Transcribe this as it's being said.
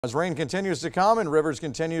As rain continues to come and rivers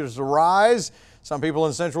continue to rise, some people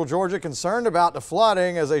in central Georgia concerned about the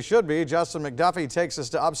flooding, as they should be. Justin McDuffie takes us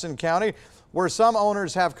to Upson County, where some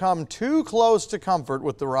owners have come too close to comfort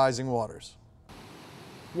with the rising waters.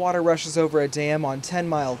 Water rushes over a dam on 10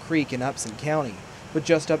 Mile Creek in Upson County, but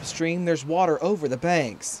just upstream there's water over the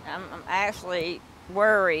banks. I'm actually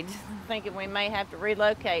worried, thinking we may have to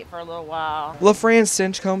relocate for a little while. LaFran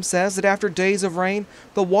Stinchcomb says that after days of rain,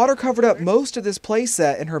 the water covered up most of this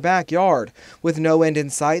playset in her backyard. With no end in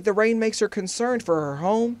sight, the rain makes her concerned for her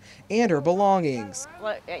home and her belongings.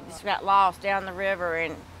 Look, it just got lost down the river,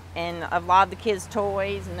 and a lot of the kids'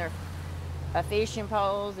 toys and their fishing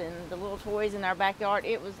poles and the little toys in our backyard,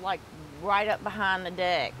 it was like right up behind the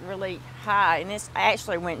deck, really high, and this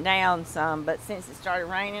actually went down some, but since it started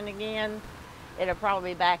raining again, it'll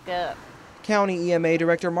probably back up. County EMA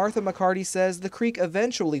Director Martha McCarty says the creek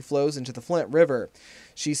eventually flows into the Flint River.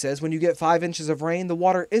 She says when you get 5 inches of rain, the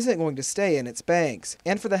water isn't going to stay in its banks.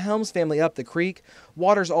 And for the Helms family up the creek,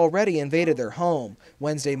 water's already invaded their home.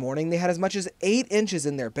 Wednesday morning, they had as much as 8 inches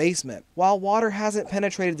in their basement. While water hasn't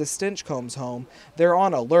penetrated the Stinchcombs' home, they're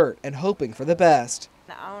on alert and hoping for the best.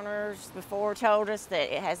 The owners before told us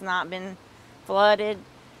that it has not been flooded,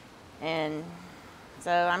 and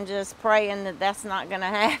so I'm just praying that that's not going to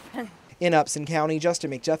happen. In Upson County, Justin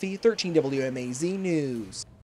McDuffie, 13 WMAZ News.